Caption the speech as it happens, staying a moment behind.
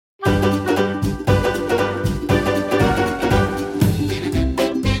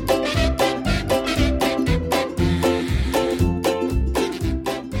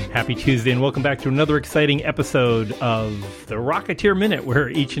Happy Tuesday, and welcome back to another exciting episode of the Rocketeer Minute, where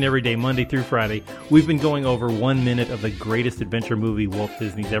each and every day, Monday through Friday, we've been going over 1 minute of the greatest adventure movie Walt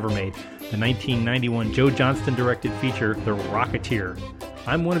Disney's ever made, the 1991 Joe Johnston-directed feature, The Rocketeer.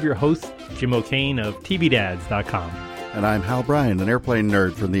 I'm one of your hosts, Jim O'Kane of TVDads.com. And I'm Hal Bryan, an airplane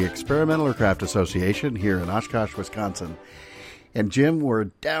nerd from the Experimental Aircraft Association here in Oshkosh, Wisconsin. And Jim, we're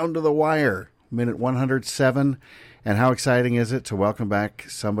down to the wire, minute 107. And how exciting is it to welcome back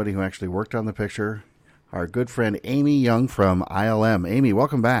somebody who actually worked on the picture, our good friend Amy Young from ILM. Amy,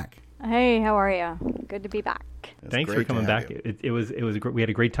 welcome back. Hey, how are you? Good to be back. Thanks for coming back. It was we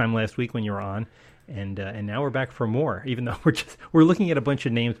had a great time last week when you were on, and now we're back for more. Even though we're looking at a bunch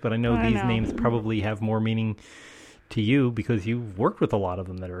of names, but I know these names probably have more meaning to you because you've worked with a lot of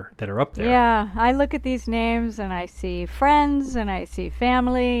them that are up there. Yeah, I look at these names and I see friends and I see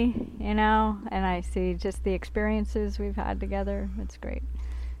family, and I see just the experiences we've had together. It's great.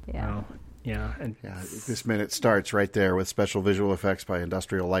 Yeah. Wow. Yeah. And this minute starts right there with special visual effects by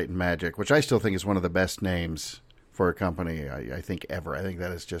Industrial Light and Magic, which I still think is one of the best names for a company I think ever. I think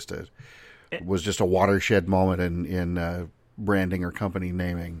that is was just a watershed moment in branding or company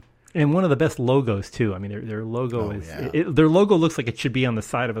naming. And one of the best logos too. I mean, their logo their logo looks like it should be on the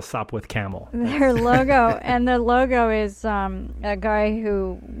side of a Sopwith Camel. Their logo is a guy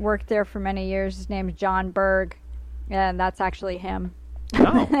who worked there for many years. His name is John Berg, and that's actually him.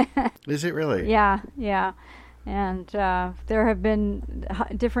 Oh, is it really? Yeah. And there have been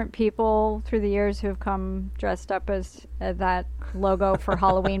different people through the years who have come dressed up as that logo for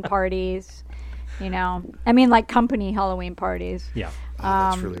Halloween parties. Like company Halloween parties. Yeah.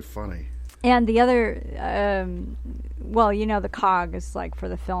 That's really funny. And the other, the cog is like for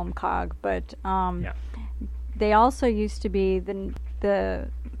the film cog, but they also used to be, the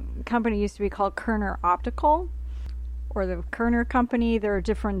company used to be called Kerner Optical, or the Kerner Company. There are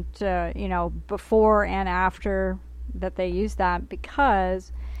different, before and after that they used that,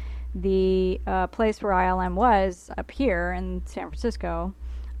 because the place where ILM was up here in San Francisco,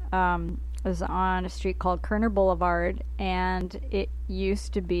 was on a street called Kerner Boulevard, and it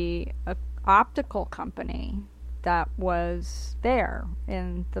used to be an optical company that was there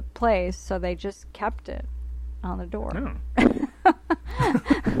in the place, so they just kept it on the door. Oh.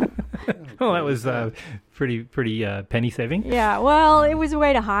 Well, that was pretty penny saving. Yeah, well, it was a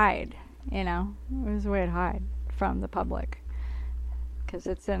way to hide, It was a way to hide from the public, because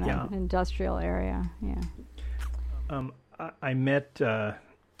it's in an industrial area, I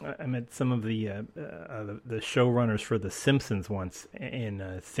met some of the showrunners for The Simpsons once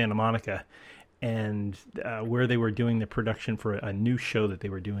in Santa Monica, and where they were doing the production for a new show that they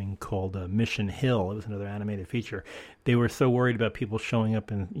were doing called Mission Hill. It was another animated feature. They were so worried about people showing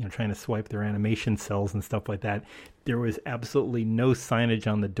up and trying to swipe their animation cells and stuff like that. There was absolutely no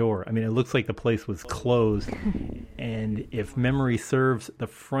signage on the door. I mean, it looks like the place was closed. And if memory serves, the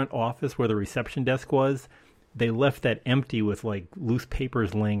front office where the reception desk was, they left that empty with like loose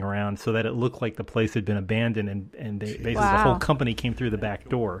papers laying around so that it looked like the place had been abandoned, and they basically the whole company came through the back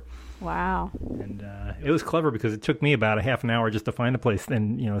door. Wow. And it was clever because it took me about a half an hour just to find a place,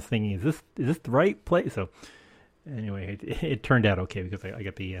 and thinking, is this the right place? So anyway, it turned out okay because I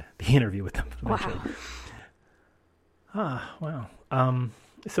got the interview with them eventually. Wow. Wow.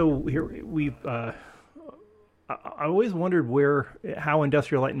 So here we've I always wondered how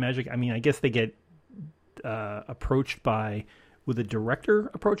Industrial Light and Magic, I mean, I guess they get approached by, would the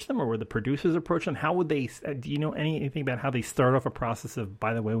director approach them, or would the producers approach them? How would they, do you know anything about how they start off a process of,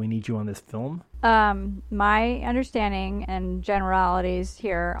 by the way, we need you on this film? My understanding and generalities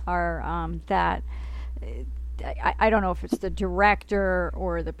here are that I don't know if it's the director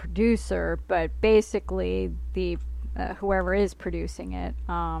or the producer, but basically the whoever is producing it,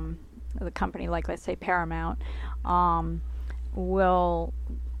 the company, like let's say Paramount, will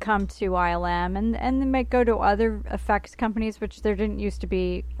come to ILM, and they might go to other effects companies, which there didn't used to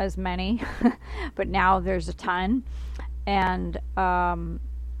be as many, but now there's a ton, and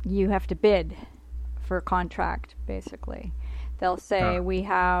you have to bid for a contract, basically. They'll say, we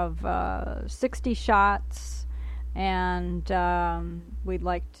have 60 shots, and we'd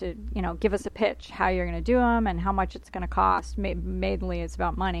like to, give us a pitch, how you're going to do them, and how much it's going to cost. Mainly it's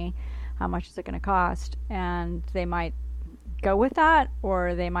about money. How much is it going to cost? And they might go with that,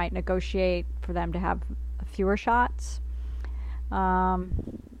 or they might negotiate for them to have fewer shots, and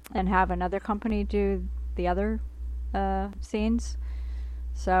have another company do the other scenes.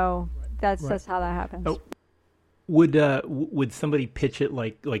 So that's how that happens. Oh. Would somebody pitch it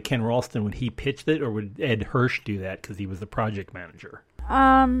like Ken Ralston? Would he pitch it, or would Ed Hirsch do that because he was the project manager?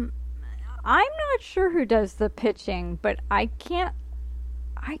 I'm not sure who does the pitching, but I can't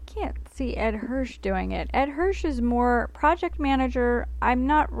I can't see Ed Hirsch doing it. Ed Hirsch is more project manager. I'm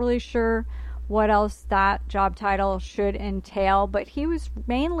not really sure what else that job title should entail, but he was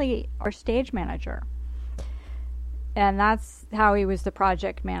mainly our stage manager. And that's how he was the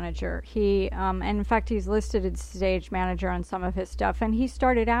project manager. He, and in fact, he's listed as stage manager on some of his stuff. And he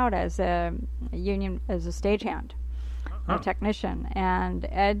started out as a stagehand, a technician. And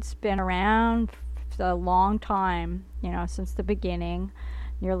Ed's been around for a long time, since the beginning,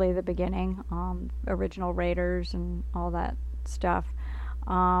 nearly the beginning, original Raiders and all that stuff.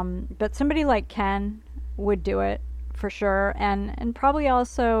 But somebody like Ken would do it for sure, and probably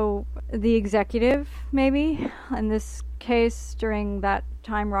also the executive, maybe. In this case, during that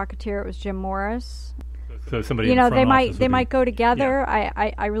time, Rocketeer, it was Jim Morris. So somebody, they might go together. Yeah.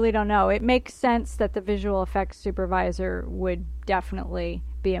 I really don't know. It makes sense that the visual effects supervisor would definitely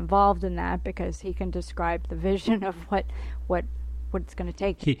be involved in that because he can describe the vision of what it's going to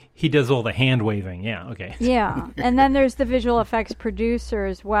take. He does all the hand waving. Yeah. Okay. Yeah, and then there's the visual effects producer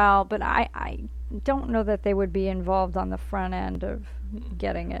as well. But I don't know that they would be involved on the front end of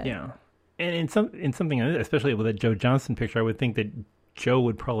getting it. Yeah, and in something, especially with a Joe Johnston picture, I would think that Joe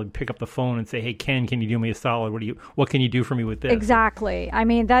would probably pick up the phone and say, "Hey, Ken, can you do me a solid? What can you do for me with this?" Exactly. I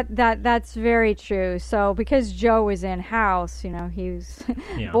mean that's very true. So because Joe is in house, he was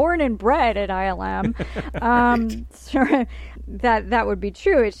born and bred at ILM. Sure, that would be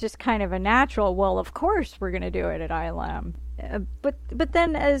true. It's just kind of a natural. Well, of course we're going to do it at ILM. But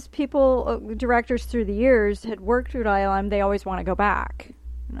then as directors through the years had worked at ILM, they always want to go back.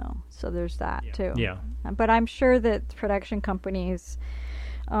 So there's that too. Yeah. But I'm sure that production companies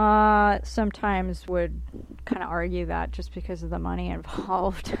sometimes would kind of argue that just because of the money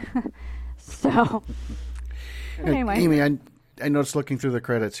involved. So anyway, Amy, I noticed looking through the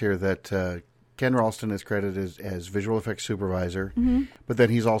credits here that Ken Ralston is credited as visual effects supervisor, but then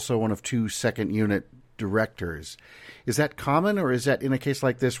he's also one of 2 second unit directors. Is that common, or is that in a case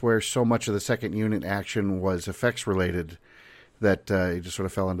like this where so much of the second unit action was effects related that he just sort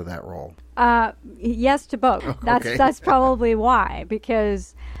of fell into that role? Yes to both. Okay. That's probably why.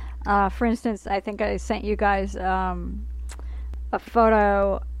 Because, for instance, I think I sent you guys a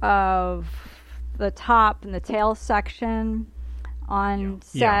photo of the top and the tail section on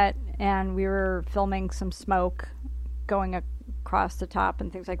set, and we were filming some smoke going across the top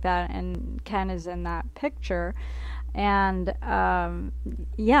and things like that, and Ken is in that picture. And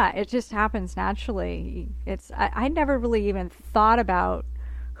it just happens naturally. I never really even thought about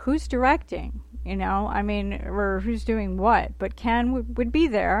who's directing, or who's doing what. But Ken would be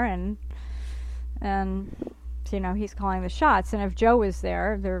there, and he's calling the shots. And if Joe was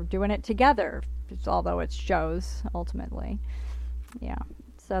there, they're doing it together, although it's Joe's ultimately. Yeah,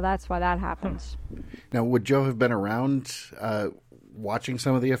 so that's why that happens. Now, would Joe have been around watching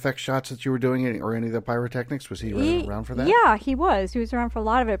some of the effect shots that you were doing, or any of the pyrotechnics? Was he around for that? Yeah, he was. He was around for a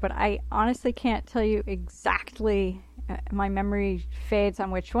lot of it, but I honestly can't tell you exactly. My memory fades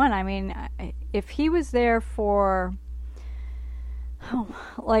on which one. I mean, if he was there for,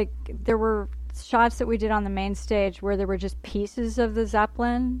 there were shots that we did on the main stage where there were just pieces of the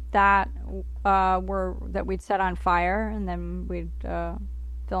Zeppelin that we'd set on fire, and then we'd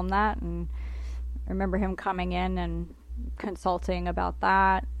film that. And I remember him coming in and consulting about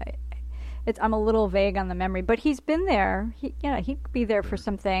that. I'm a little vague on the memory, but he's been there. He'd be there for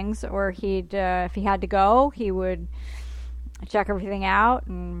some things, or he'd if he had to go, he would check everything out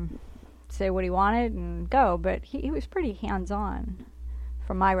and say what he wanted and go. But he was pretty hands-on,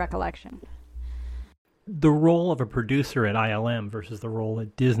 from my recollection. The role of a producer at ILM versus the role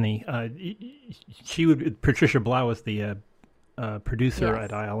at Disney. Patricia Blau was the producer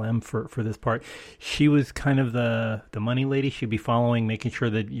at ILM for this part. She was kind of the money lady. She'd be following, making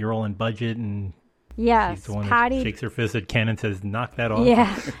sure that you're all in budget, and she's the one that shakes her fist at Ken and says, "Knock that off."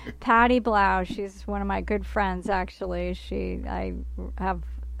 Yeah, Patty Blau. She's one of my good friends, actually. I have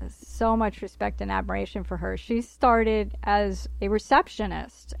so much respect and admiration for her. She started as a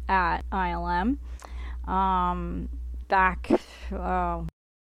receptionist at ILM back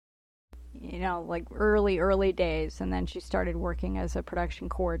early days, and then she started working as a production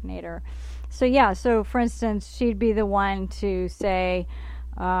coordinator. So for instance, she'd be the one to say,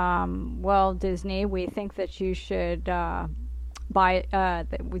 well, Disney, we think that you should buy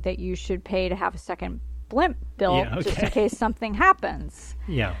that you should pay to have a second blimp built, just in case something happens.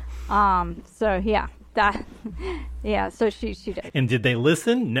 So she did. And did they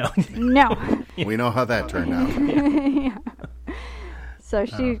listen? No. We know how that turned out. Yeah. So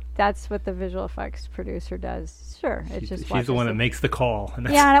that's what the visual effects producer does. Sure, she's the one that makes the call. And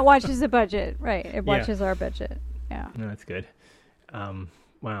it watches the budget. Right, it watches our budget. Yeah. No, that's good.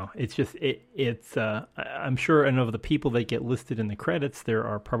 Wow, it's just it's. I'm sure, and of the people that get listed in the credits, there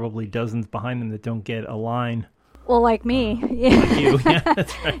are probably dozens behind them that don't get a line. Well, like me. Like you. Yeah,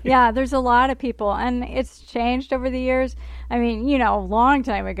 that's right. Yeah, there's a lot of people, and it's changed over the years. I mean, a long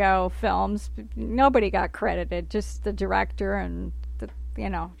time ago, films, nobody got credited, just the director and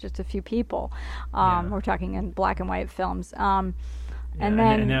just a few people. We're talking in black and white films. And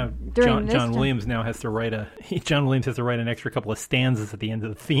then and now John Williams now has to write an extra couple of stanzas at the end of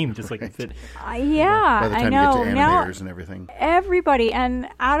the theme, just like it said. By the time you get to animators and everything. Everybody, and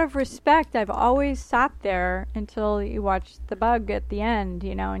out of respect, I've always sat there until you watch the bug at the end,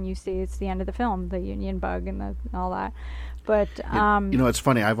 and you see it's the end of the film, the Union bug and all that. But it's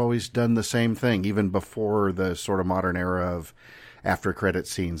funny. I've always done the same thing, even before the sort of modern era of after credit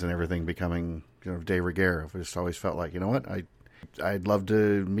scenes and everything becoming de rigueur. I've just always felt like, I'd love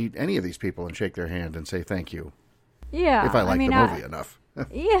to meet any of these people and shake their hand and say thank you. Yeah. If I like the movie enough.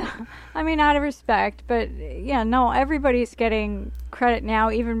 Yeah. I mean, out of respect. But, everybody's getting credit now,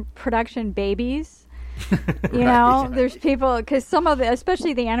 even production babies. There's people, because some of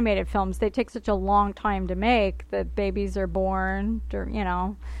especially the animated films, they take such a long time to make that babies are born,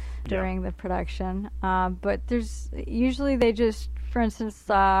 during the production. But there's usually they just, for instance,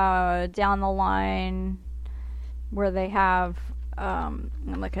 down the line where they have,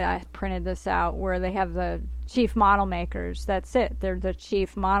 I printed this out, where they have the chief model makers. That's it. They're the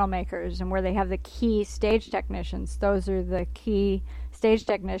chief model makers. And where they have the key stage technicians. Those are the key stage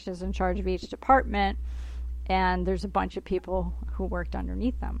technicians in charge of each department. And there's a bunch of people who worked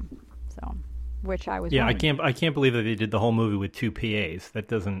underneath them. So, which I was. Yeah, one. I can't believe that they did the whole movie with 2 PAs. That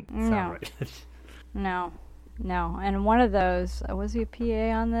doesn't sound right. No. And one of those, was he a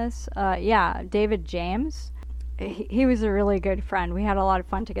PA on this? Yeah, David James. He was a really good friend. We had a lot of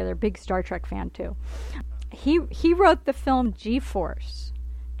fun together. Big Star Trek fan too. He wrote the film G-Force.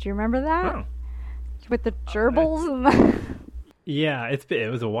 Do you remember that? Oh. With the gerbils and the Yeah,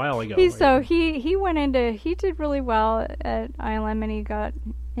 it was a while ago. He went into, he did really well at ILM, and he got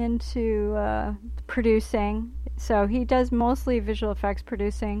into producing. So he does mostly visual effects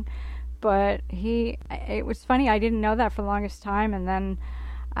producing, but it was funny, I didn't know that for the longest time, and then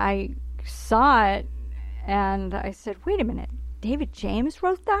I saw it and I said, wait a minute, David James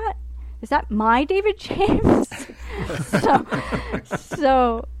wrote that? Is that my David James?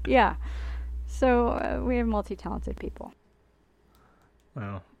 So yeah. So we have multi-talented people.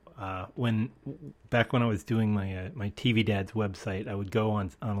 Wow. Back when I was doing my TV Dad's website, I would go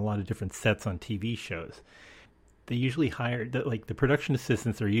on a lot of different sets on TV shows. They usually hired, the production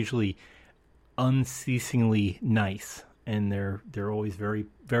assistants are usually unceasingly nice, and they're always very,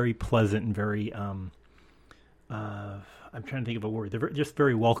 very pleasant and very I'm trying to think of a word. They're just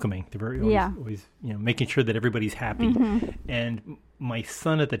very welcoming. They're very always making sure that everybody's happy. Mm-hmm. And my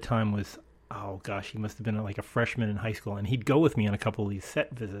son at the time was, oh gosh, he must have been like a freshman in high school, and he'd go with me on a couple of these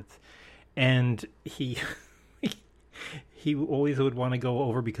set visits, and he always would want to go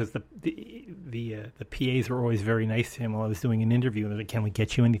over because the PAs were always very nice to him while I was doing an interview. And they're like, can we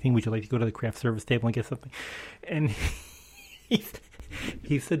get you anything? Would you like to go to the craft service table and get something? And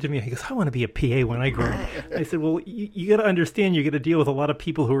he said to me, he goes, I want to be a PA when I grow up. I said, well, you got to understand, you're going to deal with a lot of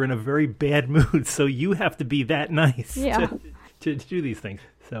people who are in a very bad mood, so you have to be that nice to do these things.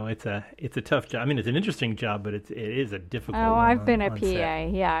 So it's a tough job. I mean, it's an interesting job, but it is a difficult one. Oh, I've been a PA.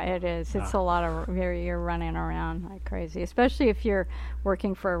 Set. Yeah, it is. It's a lot of you're running around like crazy, especially if you're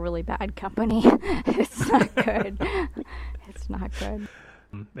working for a really bad company. It's not good. It's not good.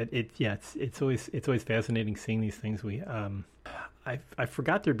 But it's always fascinating seeing these things. I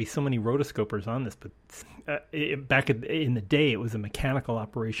forgot there'd be so many rotoscopers on this, but back in the day, it was a mechanical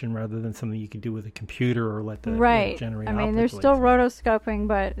operation rather than something you could do with a computer or let the generate. I mean, there's still rotoscoping,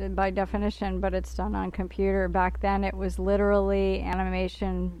 but by definition, but it's done on computer. Back then, it was literally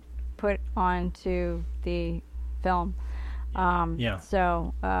animation put onto the film.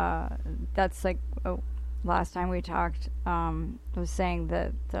 So that's like. Last time we talked, I was saying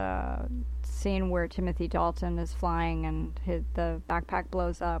that the scene where Timothy Dalton is flying and the backpack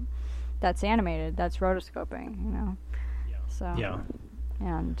blows up, that's animated. That's rotoscoping, Yeah. So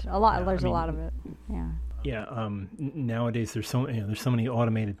and there's a lot of it. Yeah. Yeah. Nowadays, there's so many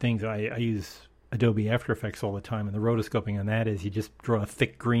automated things. I use Adobe After Effects all the time, and the rotoscoping on that is you just draw a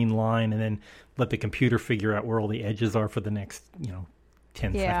thick green line and then let the computer figure out where all the edges are for the next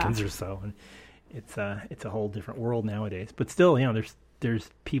 10 seconds or so. And it's a whole different world nowadays, but still, there's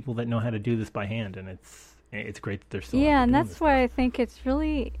people that know how to do this by hand, and it's great that they're still and that's why I think it's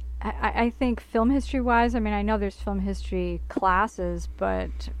really. I think film history wise, I mean, I know there's film history classes,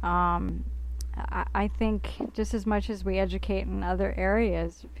 but I think just as much as we educate in other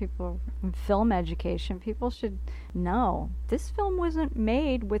areas, people in film education, people should know this film wasn't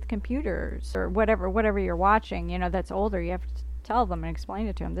made with computers or whatever you're watching. That's older. You have to tell them and explain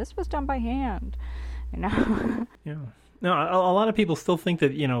it to them. This was done by hand. Yeah. No, a lot of people still think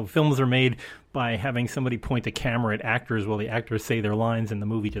that, films are made by having somebody point the camera at actors while the actors say their lines and the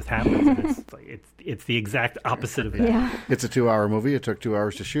movie just happens. And it's the exact opposite of that. Yeah. It's a 2-hour movie. It took 2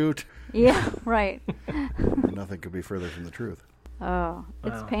 hours to shoot. Yeah, right. Nothing could be further from the truth. Oh,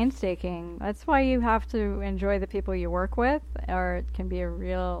 it's painstaking. That's why you have to enjoy the people you work with, or it can be a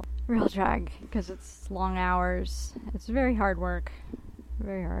real drag because it's long hours. It's very hard work.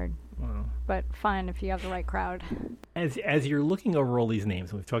 Very hard. Wow. But fun if you have the right crowd. As you're looking over all these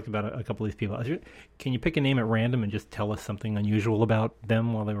names, and we've talked about a couple of these people, can you pick a name at random and just tell us something unusual about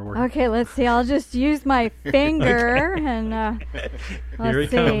them while they were working? Okay, let's see. I'll just use my finger and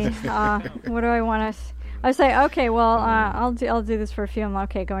let's see. What do I want to? I say, okay. Well, I'll do this for a few.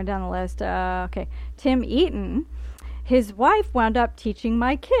 Okay, going down the list. Okay, Tim Eaton. His wife wound up teaching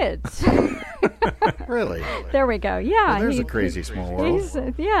my kids. Really? There we go. Yeah. Well, there's a crazy small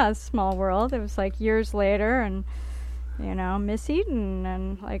world. Small world. It was like years later, and Miss Eaton,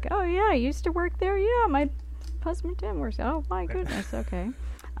 and like, oh yeah, I used to work there. Yeah, my husband Tim works. Oh my goodness. Okay.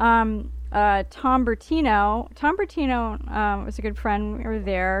 Tom Bertino. Tom Bertino was a good friend. We were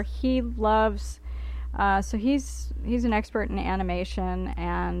there. He loves. So he's an expert in animation,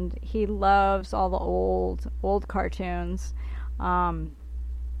 and he loves all the old cartoons,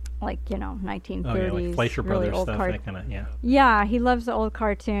 like 1930s, like Fleischer really Brothers old stuff, that kind of, yeah. Yeah, he loves the old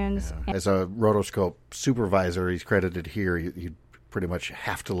cartoons. Yeah. As a rotoscope supervisor, he's credited here. You pretty much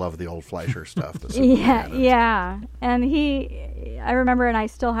have to love the old Fleischer stuff. Yeah. And I remember, and I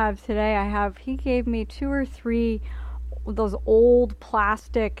still have today. He gave me 2 or 3 of those old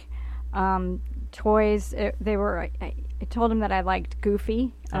plastic. Toys. I told him that I liked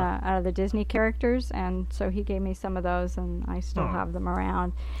Goofy out of the Disney characters, and so he gave me some of those, and I still have them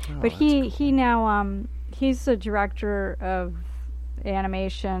around. But he now he's the director of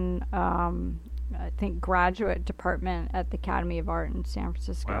animation. I think graduate department at the Academy of Art in San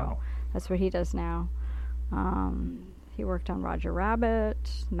Francisco. Wow. That's what he does now. He worked on Roger Rabbit,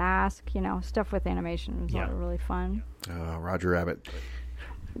 Mask, stuff with animation. It was all really fun. Roger Rabbit.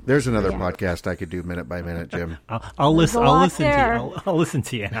 There's another podcast I could do minute by minute, Jim. I'll listen to you. I'll listen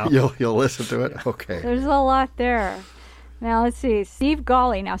to you now. You'll listen to it? Okay. There's a lot there. Now let's see. Steve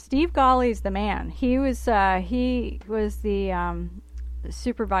Gawley. Now Steve Gawley's the man. He was the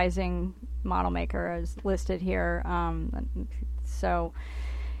supervising model maker as listed here. So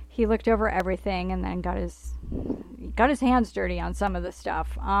he looked over everything and then got his hands dirty on some of the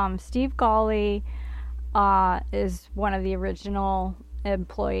stuff. Steve Gawley is one of the original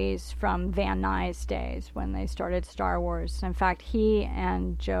employees from Van Nuys days when they started Star Wars. In fact, he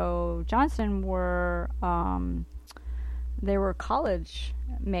and Joe Johnston were they were college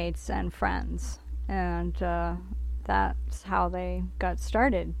mates and friends, and that's how they got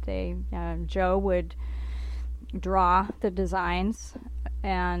started. Joe would draw the designs,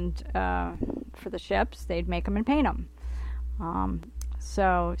 and for the ships, they'd make them and paint them.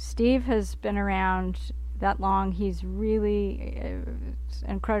 So Steve has been around that long. He's really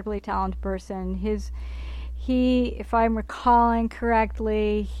incredibly talented person. If I'm recalling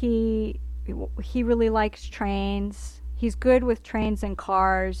correctly, he really likes trains. He's good with trains and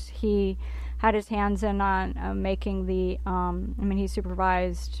cars. He had his hands in on making the he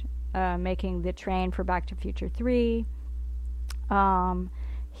supervised making the train for Back to the Future 3.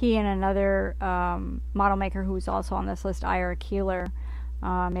 He and another model maker who was also on this list, Ira Keeler,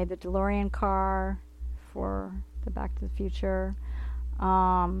 made the DeLorean car for the Back to the Future.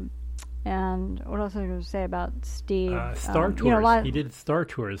 And what else was I going to say about Steve? Star Tours. He did Star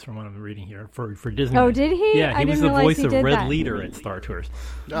Tours from what I'm reading here for Disney. Oh, did he? Yeah, he was the voice of Red Leader at Star Tours.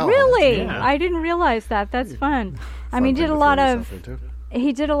 Oh, really? Yeah. I didn't realize that. That's fun. He did a lot of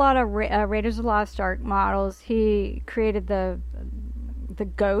Raiders of the Lost Ark models. He created the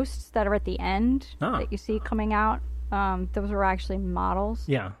ghosts that are at the end that you see coming out. Those were actually models.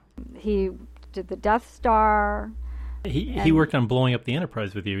 Yeah. He did the Death Star. He worked on blowing up the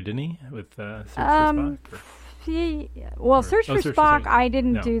Enterprise with you, didn't he? With Search for Spock? Search for Spock, I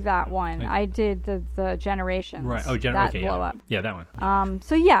didn't do that one. Okay. I did the Generations. Right. Oh, that blow up. Yeah, that one.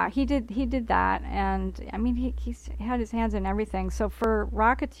 So yeah, he did that, and he had his hands in everything. So for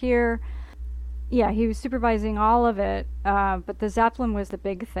Rocketeer, yeah, he was supervising all of it, but the Zeppelin was the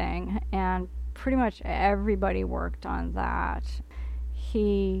big thing, and pretty much everybody worked on that.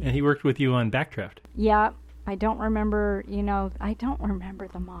 And he worked with you on Backdraft. Yeah. I don't remember, I don't remember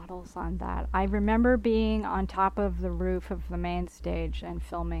the models on that. I remember being on top of the roof of the main stage and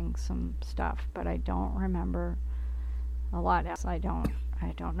filming some stuff, but I don't remember a lot else. I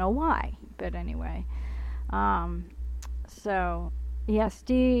don't know why, but anyway. So yeah,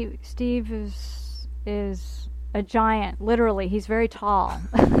 Steve is a giant. Literally, he's very tall,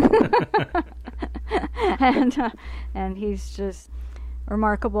 and he's just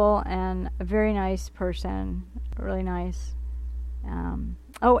remarkable and a very nice person. Really nice.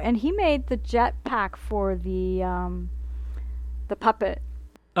 And he made the jetpack for the puppet.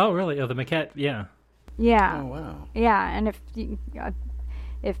 Oh, really? Oh, the maquette. Yeah. Yeah. Oh, wow. Yeah, and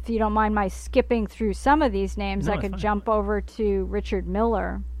if you don't mind my skipping through some of these names, No, I it's could fine. jump over to Richard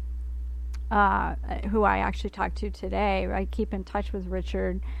Miller, who I actually talked to today. I keep in touch with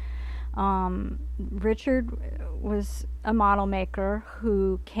Richard. Richard was a model maker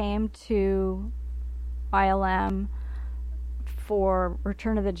who came to ILM for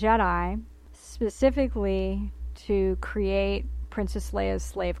Return of the Jedi, specifically to create Princess Leia's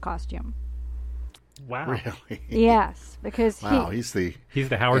slave costume. Wow. Really? Yes, because Wow, he's the He's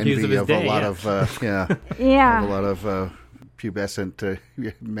the Howard Hughes of envy his of day. a lot yeah. of of yeah, a lot of pubescent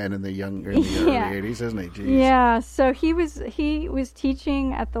men in the early Yeah. 80s, isn't he? Jeez. yeah. So he was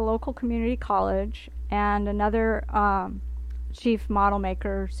teaching at the local community college, and another chief model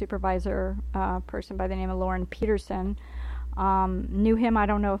maker supervisor person by the name of Lauren Peterson knew him. I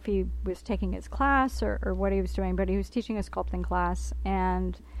don't know if he was taking his class or what he was doing, but he was teaching a sculpting class,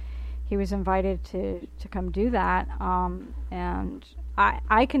 and he was invited to come do that. And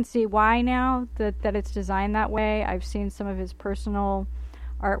I can see why now that it's designed that way. I've seen some of his personal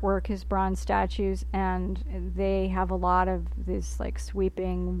artwork, his bronze statues, and they have a lot of this like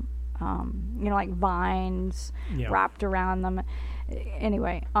sweeping, like vines Yeah. wrapped around them.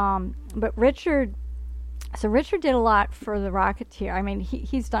 Anyway, but Richard did a lot for the Rocketeer. I mean,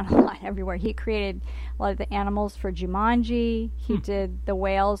 he's done a lot everywhere. He created a lot of the animals for Jumanji. He did the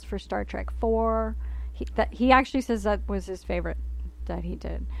whales for Star Trek 4. He actually says that was his favorite that he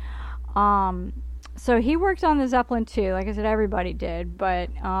did. So he worked on the Zeppelin too. Like I said, everybody did. But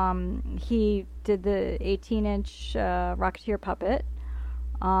he did the 18-inch Rocketeer puppet.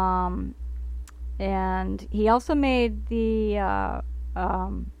 And he also made the,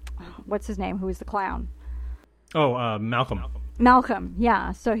 what's his name, who was the clown? Oh, Malcolm. Malcolm,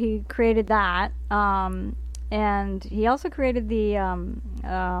 yeah. So he created that, and he also created the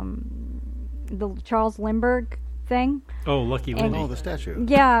Charles Lindbergh thing. Oh, Lucky And- Lindy. Oh, the statue.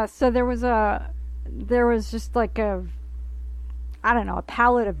 Yeah. So there was just like a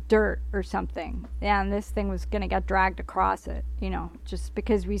pallet of dirt or something, and this thing was gonna get dragged across it. Just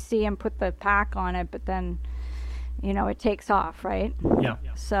because we see him put the pack on it, but then, it takes off, right? Yeah.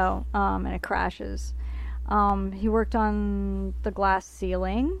 So, and it crashes. He worked on the glass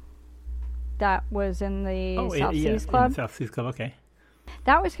ceiling that was in the South Seas Club. In South Seas Club, okay.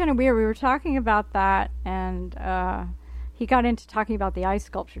 That was kind of weird. We were talking about that, and he got into talking about the ice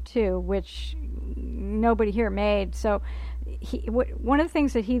sculpture too, which nobody here made. So, one of the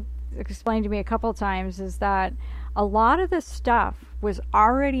things that he explained to me a couple of times is that a lot of the stuff was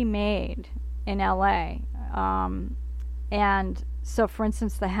already made in LA. And so, for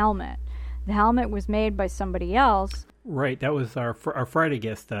instance, the helmet. The helmet was made by somebody else. Right, that was our Friday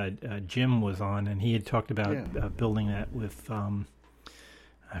guest. Jim was on, and he had talked about building that with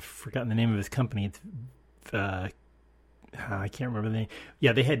I've forgotten the name of his company. It's I can't remember the name.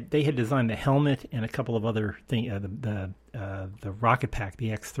 Yeah, they had designed the helmet and a couple of other things. The rocket pack, the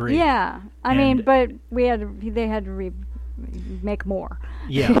X3. Yeah, I mean, but they had to make more.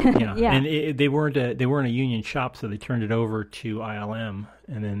 Yeah, yeah, Yeah. And they weren't a union shop, so they turned it over to ILM,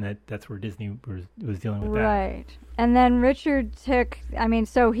 and then that's where Disney was dealing with that. Right. And then Richard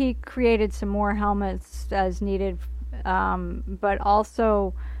so he created some more helmets as needed, but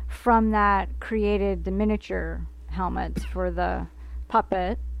also from that created the miniature helmets for the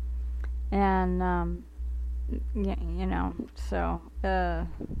puppet. And, so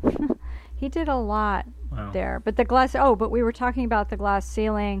he did a lot there. But but we were talking about the glass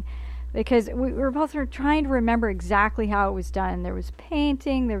ceiling, because we were both trying to remember exactly how it was done. There was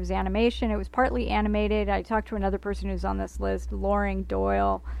painting, there was animation. It was partly animated. I talked to another person who's on this list, Loring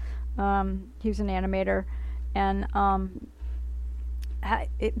Doyle. He was an animator, and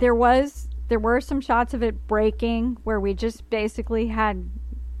there were some shots of it breaking where we just basically had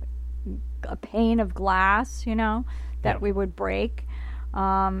a pane of glass, that we would break,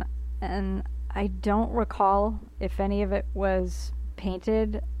 and I don't recall if any of it was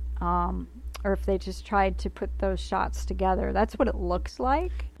painted or if they just tried to put those shots together. That's what it looks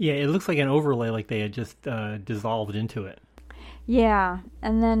like. Yeah, it looks like an overlay, like they had just dissolved into it. Yeah,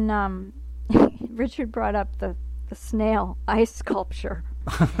 and then Richard brought up the snail ice sculpture.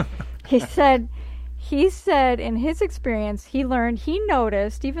 He said in his experience, he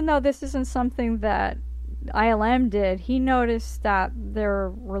noticed, even though this isn't something that ILM did, he noticed that there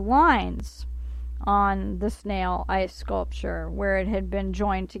were lines on the snail ice sculpture where it had been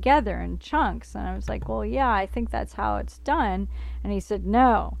joined together in chunks. And I was like, well, yeah, I think that's how it's done. And he said,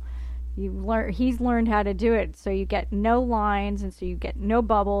 no, he's learned how to do it. So you get no lines, and so you get no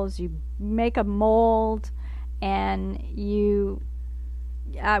bubbles. You make a mold, and you,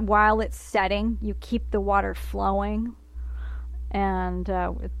 while it's setting, you keep the water flowing, and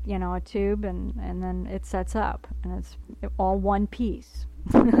with, a tube, and then it sets up, and it's all one piece.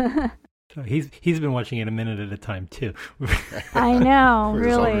 So he's been watching it a minute at a time too. I know, for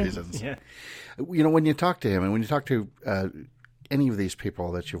really. his own reasons. Yeah. When you talk to him, and when you talk to any of these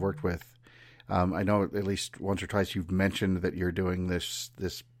people that you've worked with, I know at least once or twice you've mentioned that you're doing this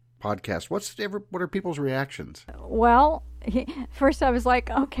podcast. What are people's reactions? Well, first I was like,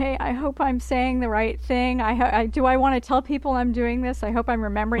 okay, I hope I'm saying the right thing. Do I want to tell people I'm doing this? I hope I'm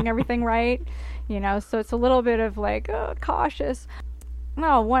remembering everything right. So it's a little bit of like cautious.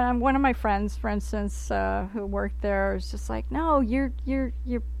 No, one of my friends, for instance, who worked there, was just like, no, you're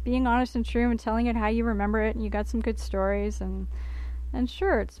being honest and true and telling it how you remember it, and you got some good stories, and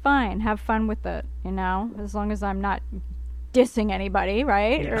sure, it's fine. Have fun with it, as long as I'm not dissing anybody,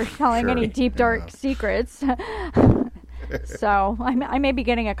 right? Yeah, or telling any deep, dark secrets. So I may be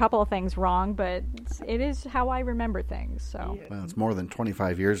getting a couple of things wrong, but it is how I remember things. So Well, it's more than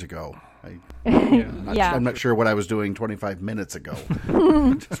 25 years ago. I'm not sure what I was doing 25 minutes ago,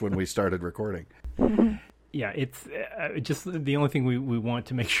 just when we started recording. Yeah, it's just the only thing we want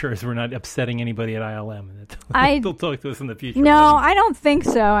to make sure is we're not upsetting anybody at ILM, and they'll talk to us in the future. No, I don't think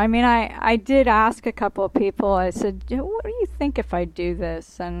so. I mean, I did ask a couple of people. I said, what do you think if I do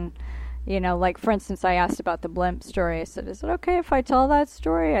this? And like, for instance, I asked about the blimp story. I said, is it okay if I tell that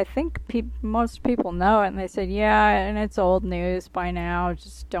story? I think most people know it. And they said, yeah, and it's old news by now.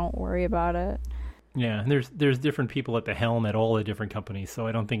 Just don't worry about it. Yeah, and there's different people at the helm at all the different companies, so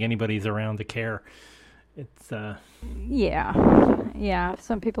I don't think anybody's around to care. It's Yeah.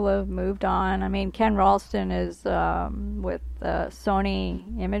 Some people have moved on. I mean, Ken Ralston is with Sony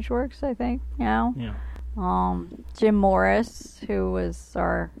ImageWorks, I think, now. Yeah. Jim Morris, who was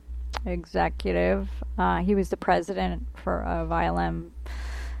our executive, he was the president of ILM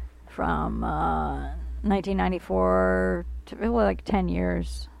from 1994 to like 10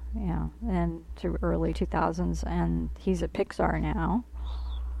 years, and to early 2000s, and he's at Pixar now.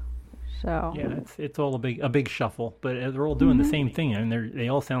 So yeah, it's all a big shuffle, but they're all doing the same thing, and they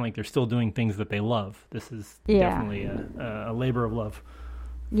all sound like they're still doing things that they love. This is definitely a labor of love.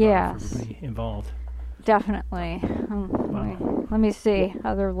 For everybody involved. Definitely. Let me see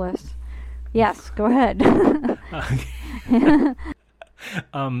other lists. Yes, go ahead.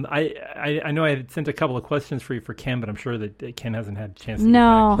 I know I had sent a couple of questions for you for Ken, but I'm sure that Ken hasn't had a chance to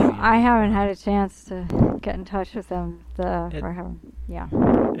No, get back to you. I haven't had a chance to get in touch with him.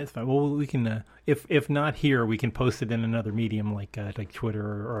 It's fine. Well, we can, if not here, we can post it in another medium like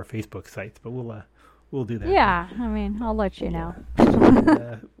Twitter or our Facebook sites. But we'll do that. Yeah, I mean, I'll let you know.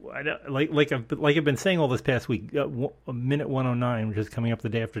 Like I've been saying all this past week, minute 109, which is coming up the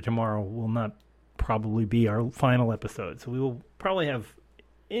day after tomorrow, will not probably be our final episode. So we will probably have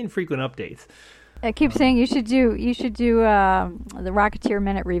infrequent updates. I keep saying you should do the Rocketeer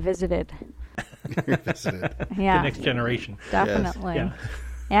Minute Revisited. Revisited. Yeah, the next generation. Definitely. Yes.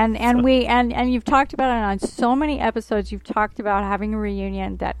 Yeah. And you've talked about it on so many episodes. You've talked about having a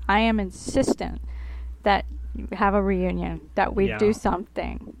reunion that I am insistent that you have a reunion, that we do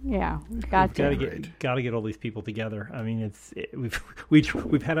something. Yeah, got to get all these people together. I mean,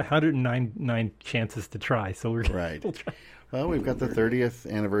 we've had 109 chances to try, so we'll try. Well, we've got the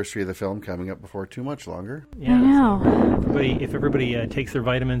 30th anniversary of the film coming up before too much longer. Yeah, I know. So if everybody takes their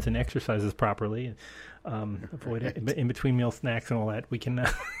vitamins and exercises properly, avoid in between meal snacks and all that, we can hope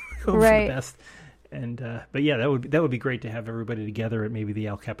for the best. And but yeah, that would be great to have everybody together at maybe the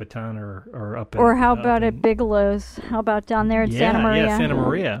El Capitan or up. Or how about at Bigelow's? How about down there at Santa Maria? Yeah, Santa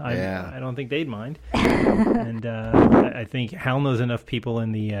Maria. I don't think they'd mind. And I think Hal knows enough people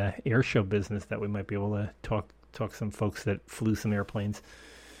in the air show business that we might be able to talk some folks that flew some airplanes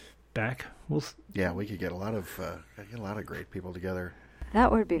back. We could get a lot of great people together.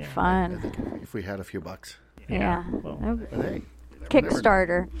 That would be fun. I think if we had a few bucks. Yeah. Well, but hey.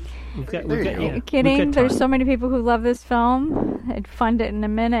 Kickstarter. Are you kidding? There's so many people who love this film. I'd fund it in a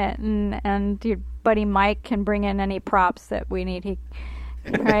minute, and your buddy Mike can bring in any props that we need.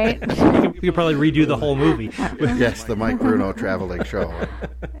 Right? We could probably redo the whole movie. Yes, the Mike Bruno traveling show.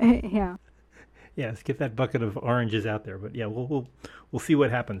 Yeah. Yes, get that bucket of oranges out there. But yeah, we'll see what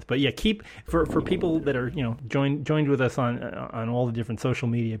happens. But yeah, keep for people that are joined with us on all the different social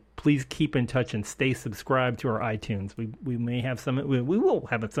media. Please keep in touch and stay subscribed to our iTunes. We may have some. We will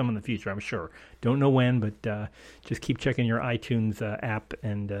have some in the future, I'm sure. Don't know when, but just keep checking your iTunes app,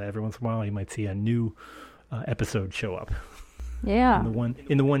 and every once in a while you might see a new episode show up. Yeah. In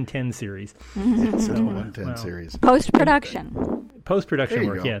the 110 series. So, 110 series. Post-production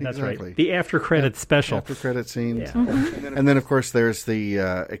work, yeah, that's exactly right. The after credits special. After credit scenes. Yeah. And then, of course, there's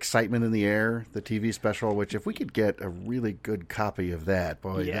the Excitement in the Air, the TV special, which if we could get a really good copy of that,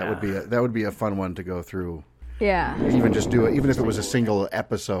 boy, that would be a fun one to go through. Yeah. Even just do it, even if it was a single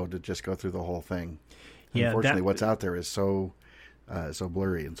episode, to just go through the whole thing. Yeah. Unfortunately, what's out there is so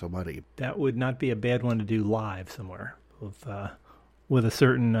blurry and so muddy. That would not be a bad one to do live somewhere with a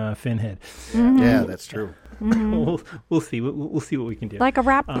certain Finhead. Mm-hmm. Yeah, that's true. Mm-hmm. We'll see. We'll see what we can do. Like a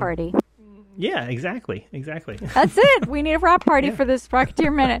rap party. Yeah, exactly. That's it. We need a rap party for this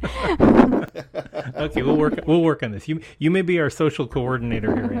Rocketeer Minute. Okay, we'll work on this. You may be our social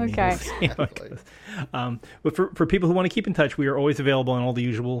coordinator here, Andy. Okay. But for people who want to keep in touch, we are always available on all the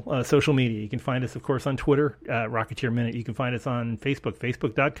usual social media. You can find us, of course, on Twitter, Rocketeer Minute. You can find us on Facebook,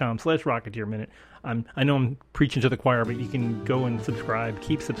 facebook.com/Rocketeer Minute. I know I'm preaching to the choir, but you can go and subscribe.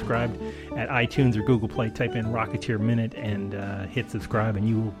 Keep subscribed at iTunes or Google Play. Type in Rocketeer Minute and hit subscribe, and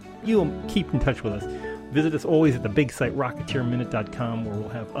you'll keep in touch with us. Visit us always at the big site, RocketeerMinute.com, where we'll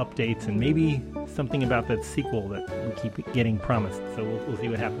have updates and maybe something about that sequel that we keep getting promised. So we'll see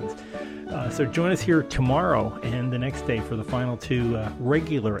what happens. So join us here tomorrow and the next day for the final 2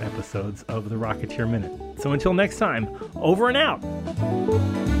 regular episodes of the Rocketeer Minute. So until next time, over and out.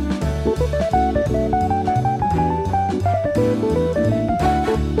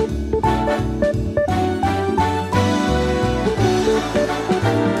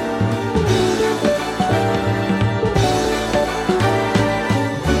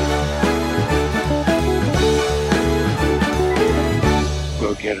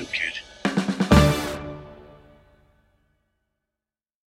 Go get him, kid.